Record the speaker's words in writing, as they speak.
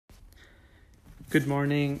Good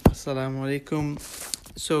morning. Assalamu alaikum.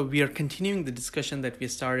 So we are continuing the discussion that we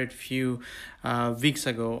started a few weeks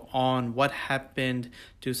ago on what happened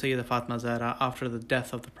to Syeda Fatima Zehra after the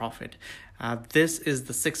death of the Prophet. This is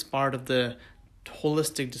the sixth part of the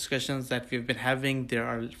holistic discussions that we've been having. There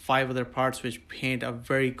are 5 other parts which paint a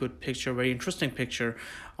very good picture, very interesting picture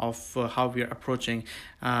of how we are approaching.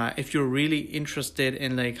 If you're really interested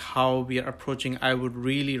in how we are approaching, I would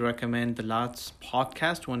really recommend the last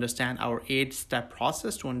podcast to understand our 8-step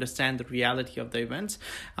process to understand the reality of the events,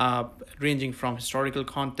 ranging from historical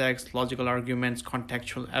context, logical arguments,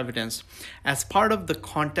 contextual evidence. As part of the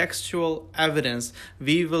contextual evidence,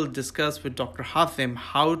 we will discuss with Dr. Hathim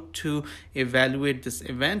how to evaluate this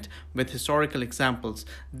event with historical examples.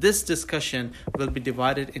 This discussion will be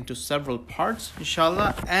divided into several parts,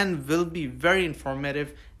 inshallah, and will be very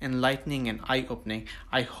informative, enlightening, and eye-opening.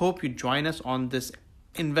 I hope you join us on this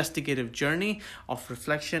investigative journey of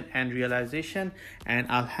reflection and realization, and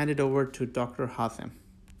I'll hand it over to Dr. Hathim.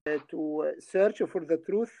 To search for the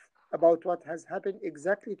truth about what has happened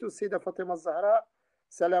exactly to Syeda Fatima Zehra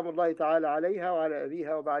Salamullahi ta'ala alayha wa ala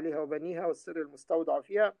abiha wa ba'aliha wa baniha wa sirr al-mustawda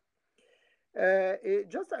fiha.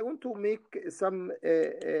 Just I want to make some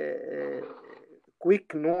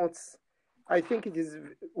quick notes. I think it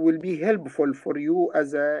will be helpful for you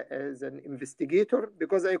as an investigator,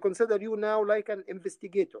 because I consider you now like an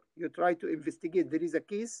investigator. You try to investigate. There is a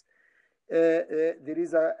case. There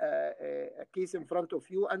is a case in front of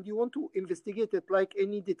you, and you want to investigate it like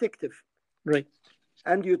any detective. Right.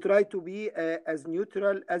 And you try to be as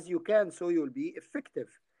neutral as you can, so you'll be effective.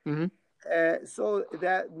 Mm-hmm. So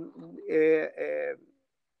that,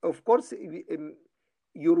 of course,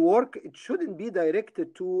 your work, it shouldn't be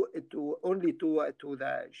directed to only to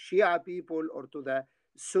the Shia people or to the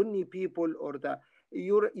Sunni people, or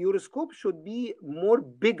your scope should be more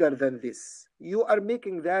bigger than this. You are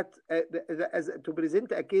making that as to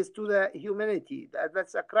present a case to the humanity.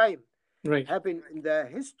 That's a crime. Right. Happened in the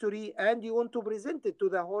history, and you want to present it to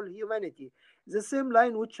the whole humanity. The same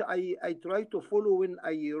line which I try to follow when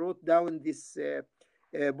I wrote down this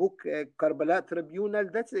book, Karbala Tribunal.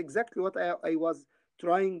 That's exactly what I was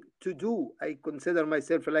trying to do. I consider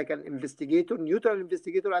myself like an investigator, neutral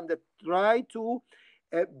investigator, and try to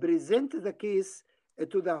present the case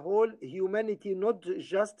to the whole humanity, not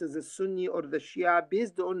just the Sunni or the Shia,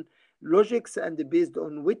 based on logics and based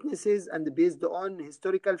on witnesses and based on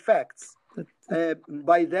historical facts.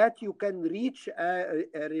 By that, you can reach a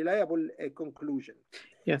reliable conclusion.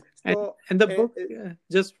 Yes. So, and the book,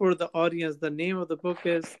 just for the audience, the name of the book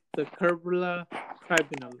is The Karbala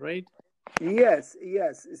Tribunal, right? Yes.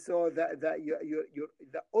 So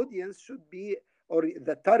the audience should be, or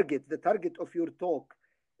the target of your talk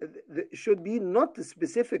should be not a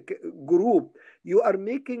specific group. You are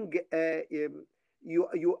making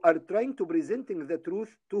you are trying to presenting the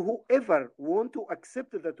truth to whoever want to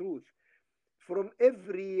accept the truth. From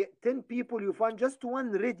every 10 people, you find just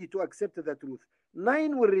one ready to accept the truth.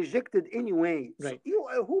 9 were rejected anyway. Right.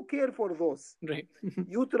 So who care for those? Right.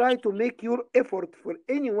 You try to make your effort for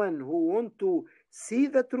anyone who want to see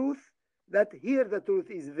the truth, that here the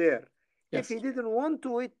truth is there. Yes. If he didn't want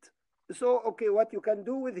to it, so okay, what you can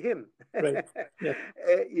do with him? Right. Yes.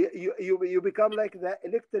 You become like the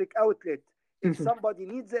electric outlet. If somebody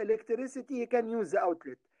needs the electricity, he can use the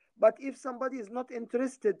outlet. But if somebody is not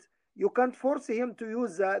interested, you can't force him to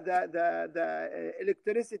use the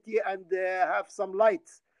electricity and have some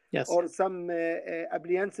lights. Yes. Or some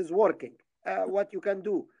appliances working. What you can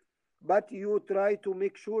do, but you try to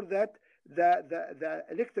make sure that the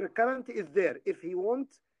electric current is there. If he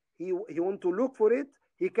want to look for it,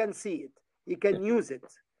 he can see it. He can use it.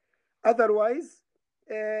 Otherwise,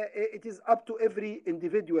 it is up to every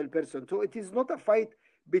individual person. So it is not a fight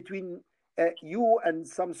between you and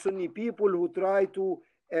some Sunni people who try to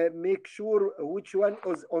make sure which one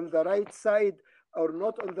is on the right side or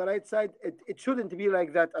not on the right side. It shouldn't be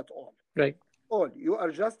like that at all. Right. You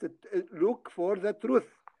are just look for the truth.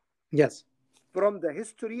 Yes. From the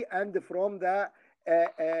history and from the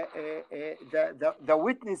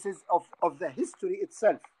witnesses of the history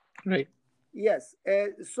itself. Right. Yes.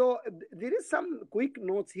 So there is some quick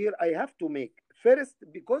notes here I have to make. First,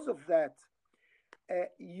 because of that,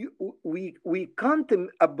 we can't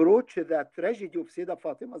approach the tragedy of Syeda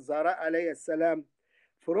Fatima Zehra alayhi salam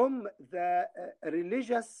from the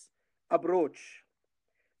religious approach,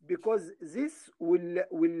 because this will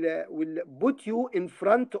put you in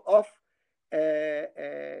front of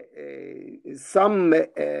some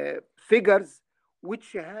figures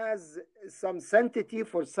which has some sanctity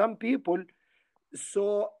for some people.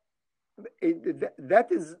 So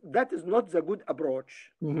that is not the good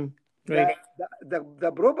approach. Mm-hmm. Right.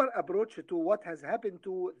 The proper approach to what has happened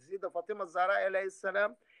to Syeda Fatima Zahra alayhi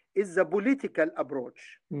salam is the political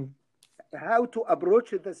approach. Mm. How to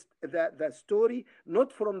approach the story,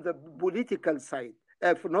 not from the political side,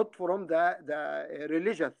 not from the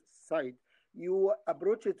religious side. You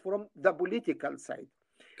approach it from the political side.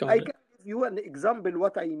 Got I it. can give you an example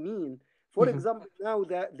what I mean. For Mm-hmm. example, now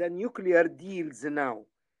the nuclear deals now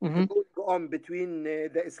Mm-hmm. going on between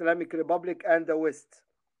the Islamic Republic and the West.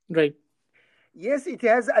 Right. Yes, it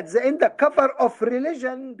has at the end the cover of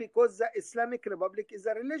religion because the Islamic Republic is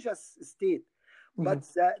a religious state. Mm-hmm. But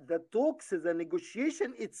the talks, the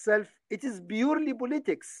negotiation itself, it is purely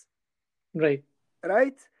politics, Right.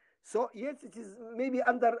 right? So yes, it is maybe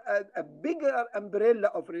under a bigger umbrella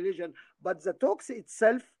of religion, but the talks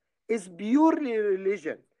itself is purely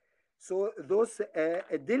religion. So those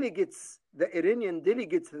delegates, the Iranian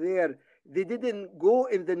delegates there, they didn't go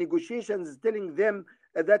in the negotiations telling them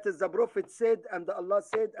that is the Prophet said and Allah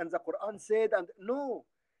said and the Quran said, and no,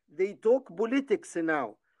 they talk politics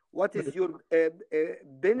now. What is Right. your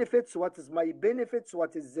benefits? What is my benefits?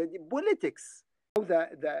 What is the politics?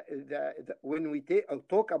 When we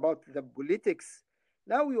talk about the politics,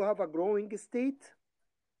 now you have a growing state.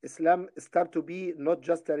 Islam start to be not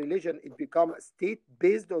just a religion, it become a state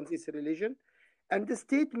based on this religion. And the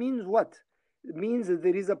state means what? It means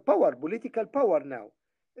there is a power, political power now.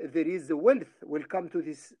 There is the wealth will come to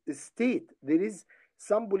this state. There is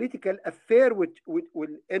some political affair which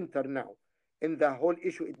will enter now in the whole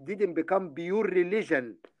issue. It didn't become pure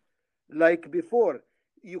religion like before.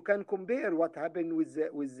 You can compare what happened with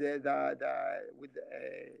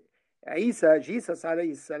Isa, Jesus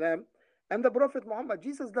alayhi salam, and the Prophet Muhammad.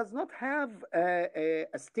 Jesus does not have a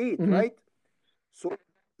state, Mm-hmm. right? So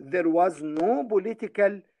there was no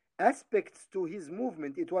political aspects to his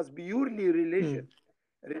movement. It was purely religion,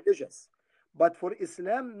 religious. But for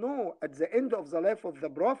Islam, no. At the end of the life of the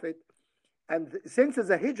Prophet, and since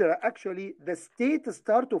the Hijrah, actually, the state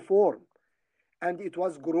start to form, and it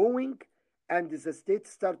was growing, and the state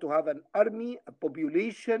start to have an army, a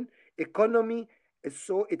population, economy.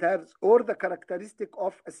 So it has all the characteristic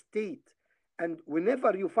of a state. And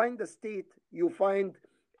whenever you find a state, you find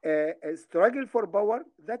a struggle for power.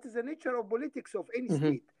 That is the nature of politics of any Mm-hmm.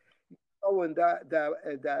 state. Oh, and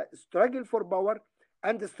the struggle for power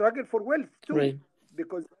and the struggle for wealth too, Right.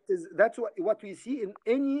 because that's what we see in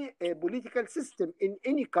any political system in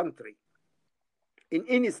any country, in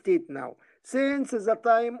any state now, since the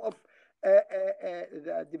time of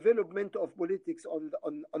the development of politics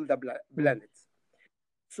on the planet.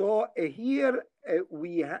 So here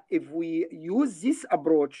if we use this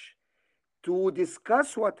approach to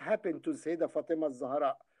discuss what happened to Syeda Fatima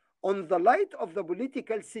Zahra on the light of the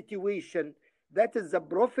political situation, that is the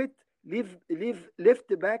Prophet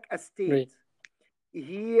left back a state. Right.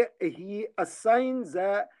 He assigns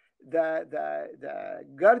the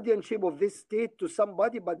guardianship of this state to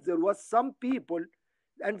somebody, but there was some people,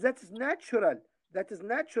 and that is natural. That is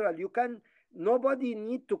natural. Nobody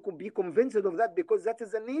need to be convinced of that, because that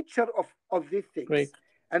is the nature of these things. Right.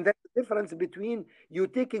 And that's the difference between you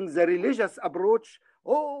taking the religious approach.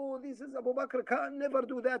 Oh, this is Abu Bakr can never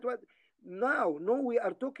do that. Now, no, we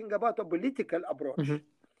are talking about a political approach. Mm-hmm.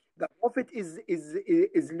 The Prophet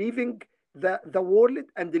is leaving the world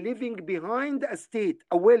and leaving behind a state,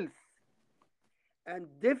 a wealth. And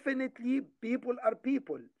definitely people are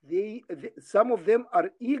people. Some of them are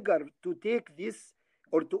eager to take this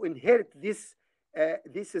or to inherit this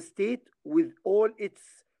state with all its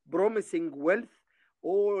promising wealth,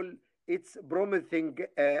 all its promising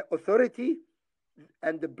authority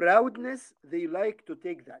and the proudness. They like to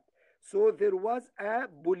take that. So there was a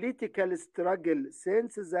political struggle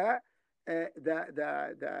since the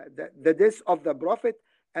death of the Prophet,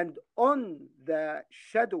 and on the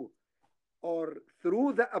shadow or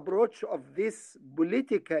through the approach of this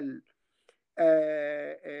political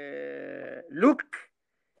look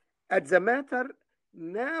at the matter,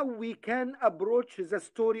 now we can approach the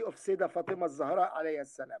story of Syeda Fatima Zahra alayhi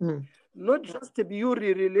salam. Not just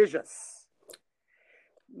purely religious,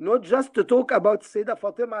 not just to talk about Syeda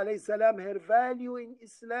Fatima alayhi salam, her value in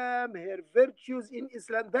Islam, her virtues in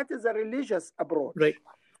Islam. That is a religious approach. Right.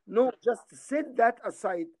 No, just set that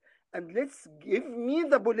aside and let's give me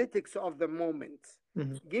the politics of the moment.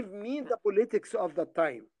 Give me the politics of the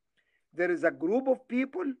time. There is a group of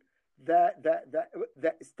people, the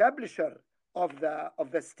establisher of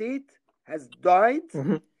the state has died,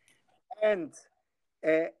 and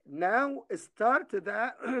now start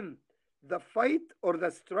the fight or the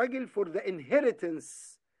struggle for the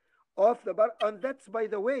inheritance of and that's, by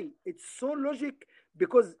the way, it's so logic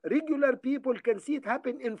because regular people can see it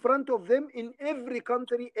happen in front of them in every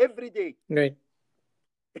country every day. Right.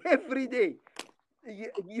 Every day.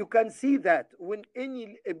 You can see that when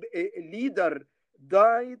any leader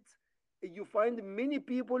died, you find many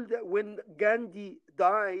people that when Gandhi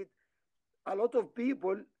died, a lot of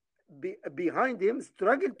people behind him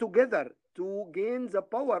struggled together to gain the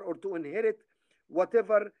power or to inherit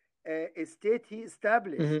whatever state he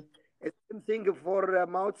established. Same thing for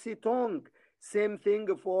Mao Zedong. Same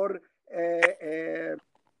thing for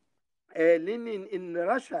Lenin in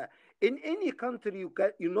Russia. In any country,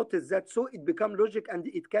 you notice that, so it becomes logic and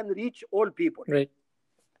it can reach all people. Right.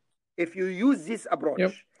 If you use this approach,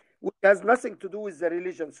 Yep. which has nothing to do with the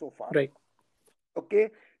religion so far. Right. Okay,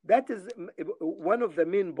 that is one of the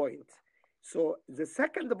main points. So the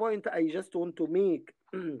second point I just want to make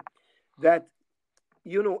that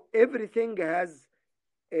everything has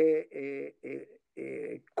a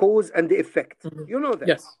cause and effect. You know that.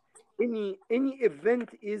 Yes. Any event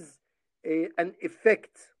is an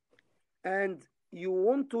effect, and you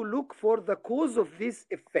want to look for the cause of this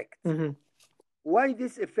effect. Why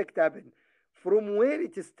this effect happened? From where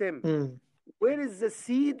it stems? Where is the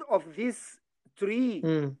seed of this tree?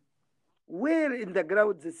 Where in the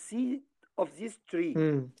ground the seed of this tree?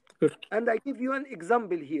 Good. And I give you an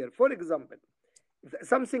example here. For example,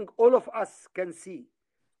 something all of us can see.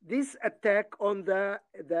 This attack on the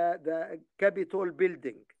Capitol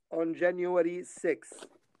building on January 6th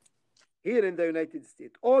here in the United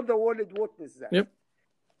States. All the world witnessed that. Yep.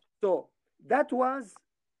 So that was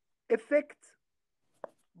effect.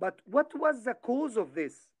 But what was the cause of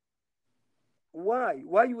this? Why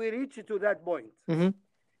we reached to that point?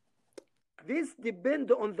 This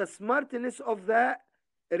depends on the smartness of the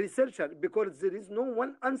researcher, because there is no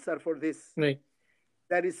one answer for this. Right.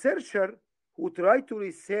 The researcher who tried to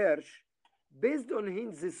research, based on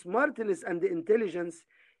his smartness and intelligence,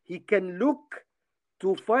 he can look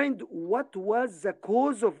to find what was the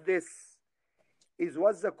cause of this.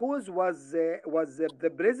 The cause was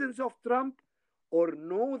the presence of Trump, or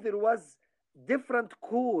no, there was different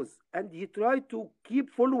cause, and he tried to keep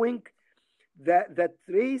following the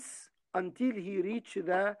trace until he reached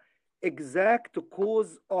the exact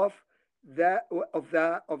cause of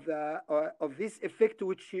this effect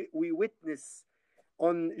which we witnessed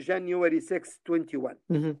on January 6, 21.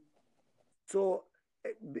 So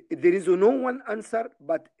there is no one answer,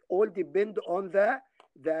 but all depend on the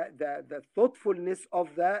thoughtfulness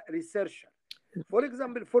of the researcher. For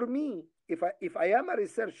example, for me, if I am a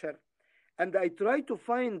researcher and I try to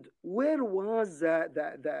find where was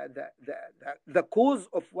the cause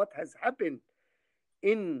of what has happened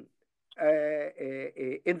in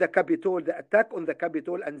the Capitol, the attack on the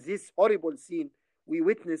Capitol, and this horrible scene we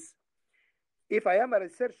witnessed, if I am a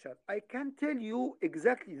researcher, I can tell you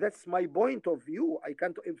exactly, that's my point of view. I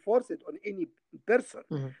can't enforce it on any person.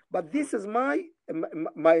 But this is my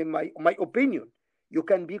opinion. You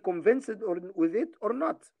can be convinced with it or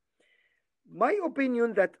not. My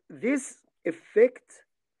opinion that this effect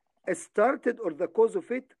started, or the cause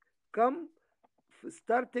of it come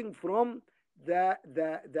starting from the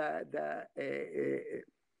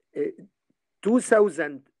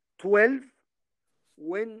 2012,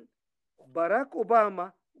 when Barack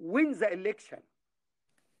Obama wins the election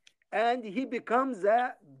and he becomes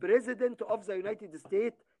the president of the United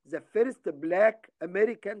States, the first black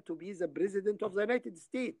American to be the president of the United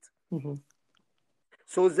States.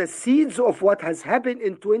 So the seeds of what has happened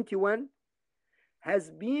in 21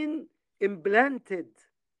 has been implanted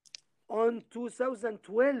on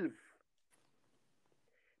 2012,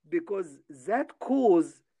 because that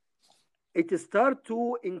cause, it start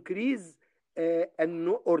to increase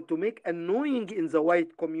or to make annoying in the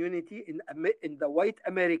white community, in the white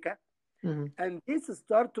America. And this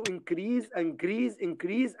start to increase and grow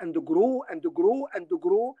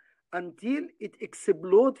until it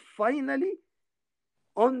explode finally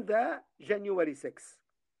on the January 6th.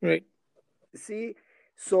 Right. See,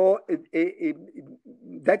 so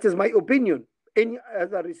that is my opinion. Any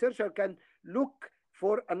other researcher can look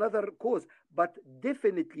for another cause, but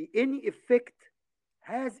definitely any effect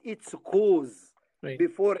has its cause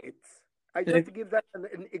before it. I just give that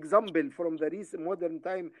an example from the recent modern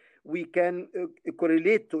time. We can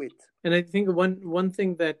correlate to it. And I think one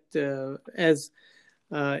thing that as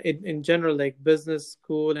in general, like business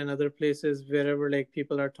school and other places, wherever like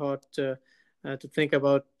people are taught to think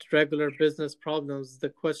about regular business problems, the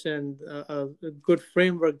question, a good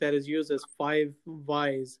framework that is used as 5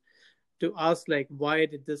 whys, to ask like, why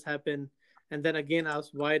did this happen? And then again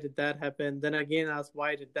ask, why did that happen? Then again ask,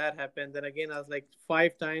 why did that happen? Then again ask like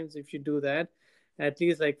 5 times. If you do that, at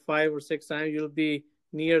least like 5 or 6 times, you'll be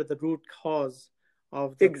near the root cause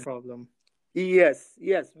of the problem. Yes,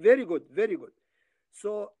 very good, very good.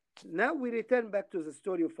 So now we return back to the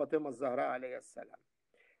story of Fatima Zahra alayhi salam.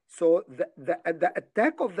 So the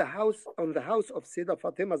attack of the house on the house of Syeda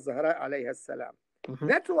Fatima Zahra alayhi salam,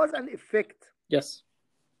 that was an effect. Yes.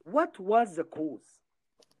 What was the cause?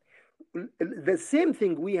 The same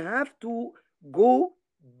thing, we have to go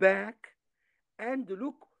back and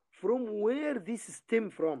look from where this stem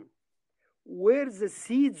from, where the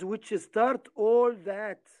seeds which start all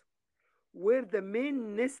that, where the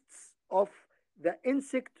main nests of the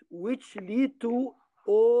insect which lead to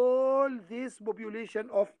all this population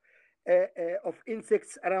of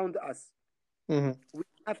insects around us. We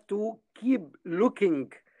have to keep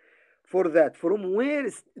looking for that, from where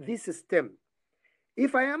is this stem.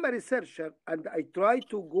 If I am a researcher and I try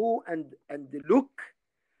to go and look,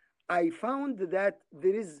 I found that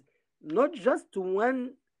there is not just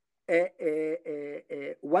one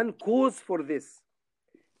cause for this.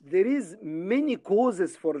 There is many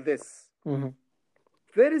causes for this.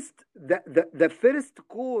 First, the first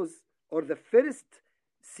cause or the first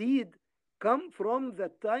seed come from the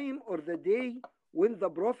time or the day when the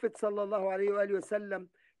Prophet sallallahu alaihi wasallam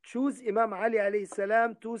choose Imam Ali alayhi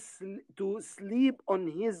salam to sleep on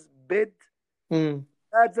his bed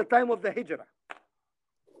at the time of the Hijrah.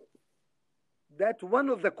 That's one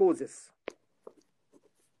of the causes.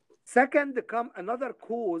 Second, come another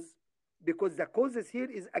cause, because the causes here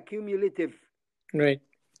is accumulative. Right.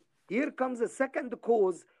 Here comes the second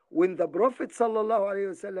cause, when the Prophet sallallahu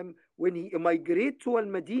alaihi wasallam, when he migrate to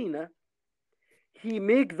Al-Madinah, he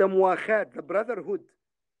make the muakhat, the brotherhood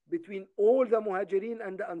between all the Muhajirin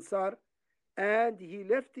and the Ansar, and he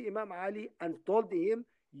left Imam Ali and told him,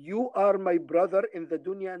 you are my brother in the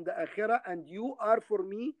dunya and the akhirah, and you are for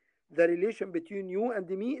me, the relation between you and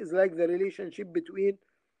me is like the relationship between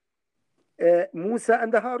Musa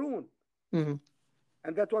and Harun.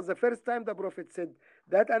 And that was the first time the Prophet said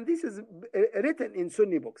that, and this is written in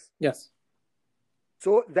Sunni books. Yes.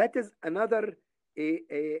 So that is another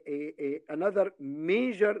another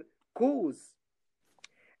major cause.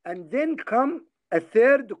 And then come a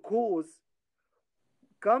third cause,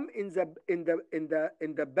 come in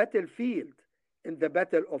the battlefield, in the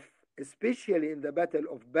battle of, especially in the battle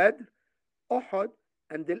of Badr, Uhud,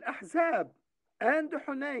 and Al-Ahzab, and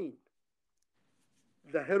Hunayn.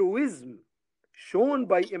 The heroism shown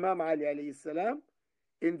by Imam Ali alayhi salam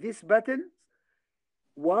in this battle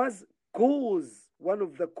was one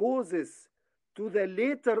of the causes to the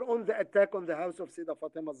later on the attack on the house of Syeda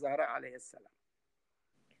Fatima Zehra alayhi salam.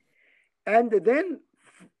 And then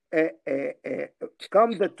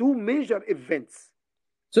come the two major events.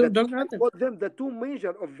 So, Dr. I call them the two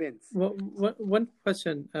major events. Well, one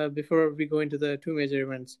question before we go into the two major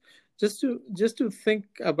events, just to think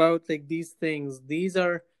about like these things. These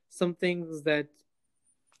are some things that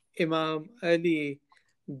Imam Ali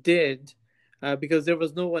did because there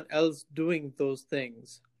was no one else doing those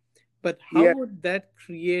things. But how would that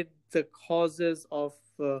create the causes of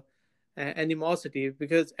animosity?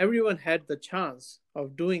 Because everyone had the chance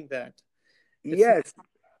of doing that. Yes.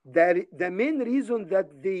 The main reason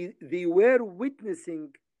that they were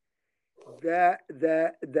witnessing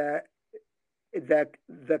the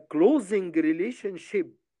closing relationship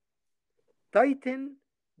tighten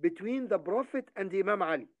between the Prophet and Imam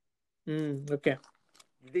Ali. Okay.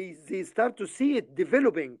 They start to see it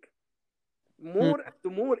developing more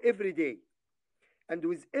and more every day, and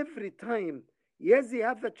with every time, yes, they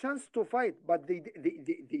have the chance to fight, but they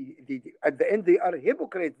at the end they are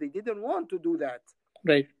hypocrites. They didn't want to do that.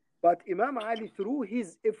 Right. But Imam Ali, through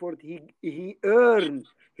his effort, he earned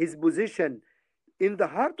his position in the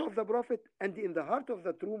heart of the Prophet and in the heart of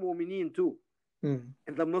the true mu'mineen too, in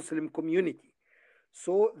the Muslim community.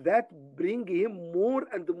 So that bring him more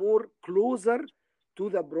and more closer to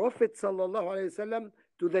the Prophet sallallahu alaihi wasallam,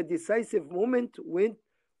 to the decisive moment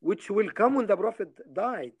which will come when the Prophet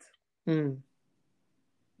died.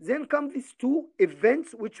 Then come these two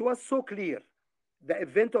events which was so clear. The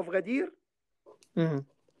event of Ghadir,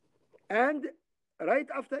 and right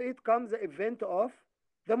after it comes the event of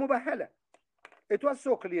the Mubahala. It was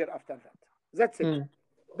so clear after that. That's it.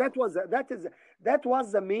 That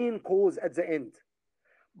was the main cause at the end.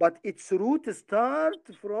 But its root start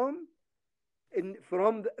from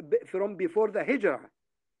before the Hijrah.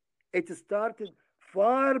 It started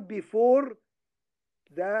far before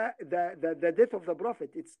the death of the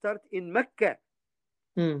Prophet. It started in Mecca,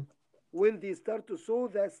 when they start to show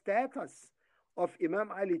the status of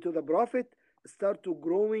Imam Ali to the Prophet, start to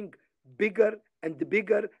growing bigger and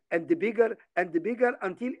bigger and bigger and bigger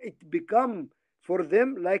until it become for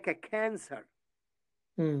them like a cancer.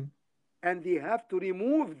 And they have to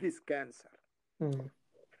remove this cancer. Mm.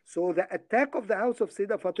 So the attack of the house of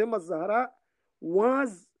Syeda Fatima Zahra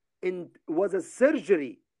was a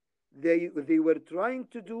surgery they were trying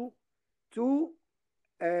to do to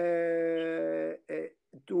uh, uh,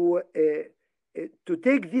 to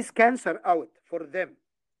take this cancer out for them,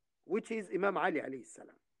 which is Imam Ali alayhi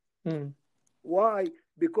salam. Mm. Why?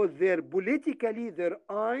 Because their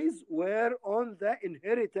eyes were on the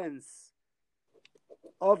inheritance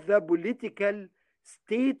of the political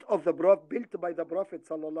state of the Prophet, built by the Prophet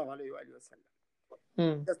sallallahu alaihi wasallam.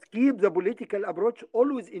 Mm. Just keep the political approach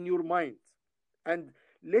always in your mind, and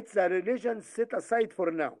let the religion set aside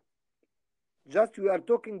for now. Just we are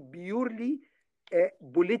talking purely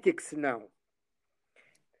politics now.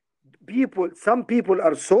 Some people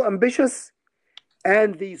are so ambitious,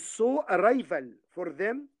 and they saw a rival for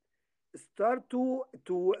them start to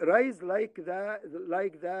rise like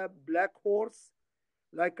the black horse,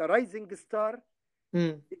 like a rising star.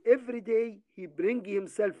 Mm. Every day he bring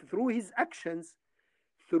himself through his actions,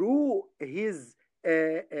 through his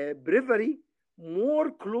bravery,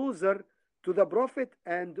 more closer to the Prophet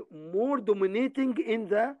and more dominating in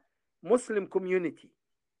the Muslim community.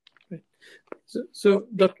 So, So so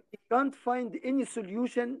Dr. they can't find any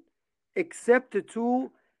solution except to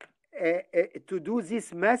do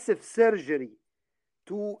this massive surgery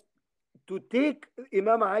to take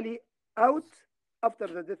Imam Ali out after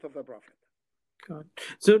the death of the Prophet. God.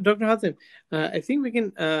 So, Dr. Hatim, I think we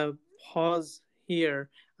can pause here.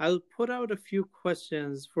 I'll put out a few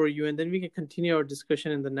questions for you, and then we can continue our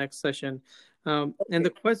discussion in the next session. And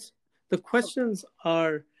the questions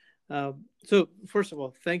are so. First of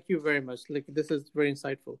all, thank you very much. Like, this is very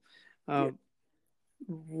insightful. Yeah.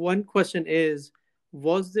 One question is: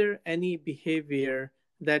 was there any behavior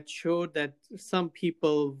that showed that some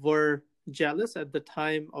people were jealous at the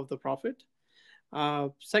time of the Prophet?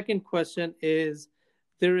 Second question is,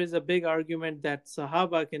 there is a big argument that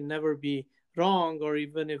Sahaba can never be wrong, or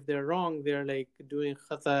even if they're wrong, they're like doing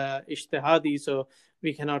khata ishtihadi, so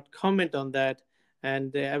we cannot comment on that,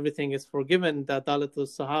 and everything is forgiven, the Adalatul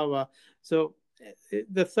Sahaba. So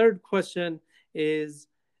the third question is,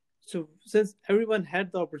 so since everyone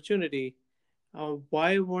had the opportunity,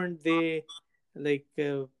 why weren't they like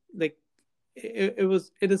like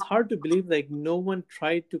it is hard to believe like no one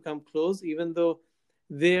tried to come close, even though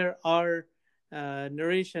there are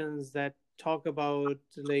narrations that talk about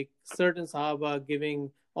like certain Sahaba giving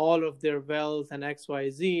all of their wealth and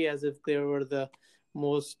XYZ as if they were the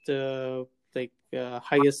most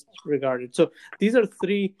highest regarded. So these are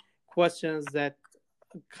three questions that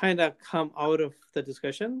kind of come out of the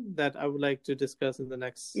discussion that I would like to discuss in the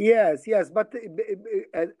next. Yes, but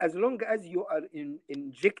as long as you are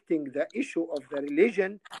injecting the issue of the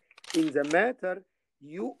religion in the matter,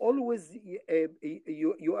 you always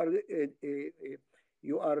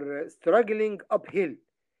you are struggling uphill,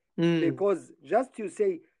 Mm. because just you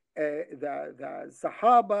say the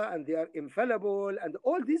Sahaba and they are infallible and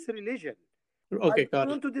all this religion. I Okay, don't got it.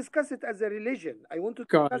 want to discuss it as a religion. I want to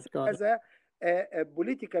Got discuss it. it Got it. as a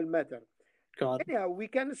political matter. Got it. Anyhow, we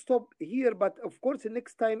can stop here, but of course,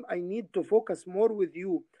 next time I need to focus more with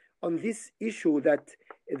you on this issue that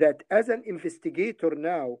as an investigator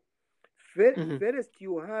now, Mhm. first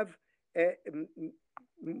you have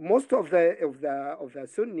most of the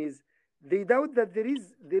Sunnis, they doubt that there is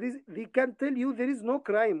they can tell you there is no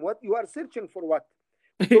crime. What you are searching for what?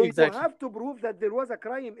 So you Exactly. have to prove that there was a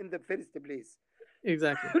crime in the first place.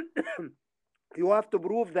 Exactly. You have to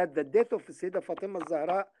prove that the death of Sayyidah Fatima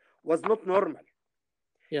Zahra was not normal.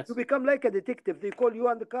 You Yes. become like a detective. They call you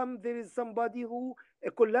and come. There is somebody who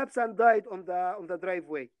collapsed and died on the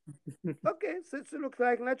driveway. Okay, so it looks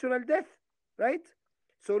like natural death, right?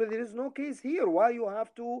 So there is no case here. Why you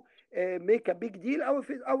have to make a big deal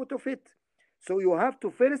out of it? So you have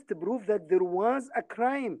to first prove that there was a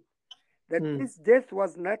crime, that Mm. this death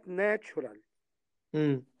was not natural.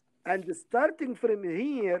 Mm. And starting from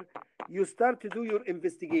here, you start to do your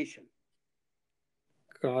investigation.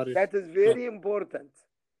 Got it. That is Got very important.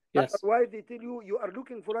 Yes. Otherwise, they tell you are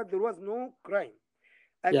looking for that there was no crime.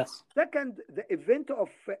 And Yes. second, the event of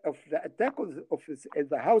the attack of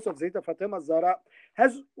the house of Zayda Fatima Zara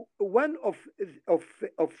has one of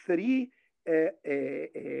of three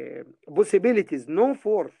possibilities, no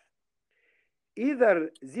fourth.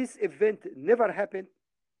 Either this event never happened,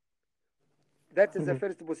 that is the Mhm.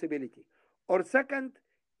 first possibility, or second,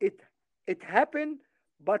 it it happened,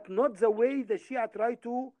 but not the way the Shia try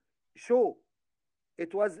to show.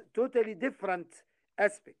 It was totally different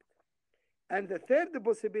aspect. And the third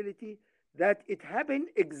possibility, that it happened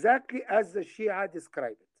exactly as the Shia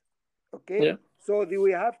described it. Okay. Yeah. So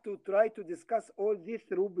we have to try to discuss all these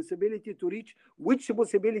through possibility to reach which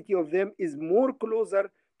possibility of them is more closer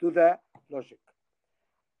to the logic.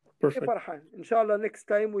 Okay, Perfect. Farhan. Inshallah, next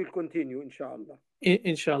time we'll continue. Inshallah.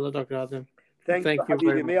 Inshallah, Dr. Adam. Thank you, Thank you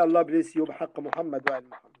very حبيبي. May much. Allah bless you بحق محمد وآل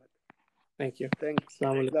محمد. Thank you. Thank you.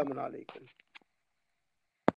 Assalamu alaikum. Assalamu alaikum.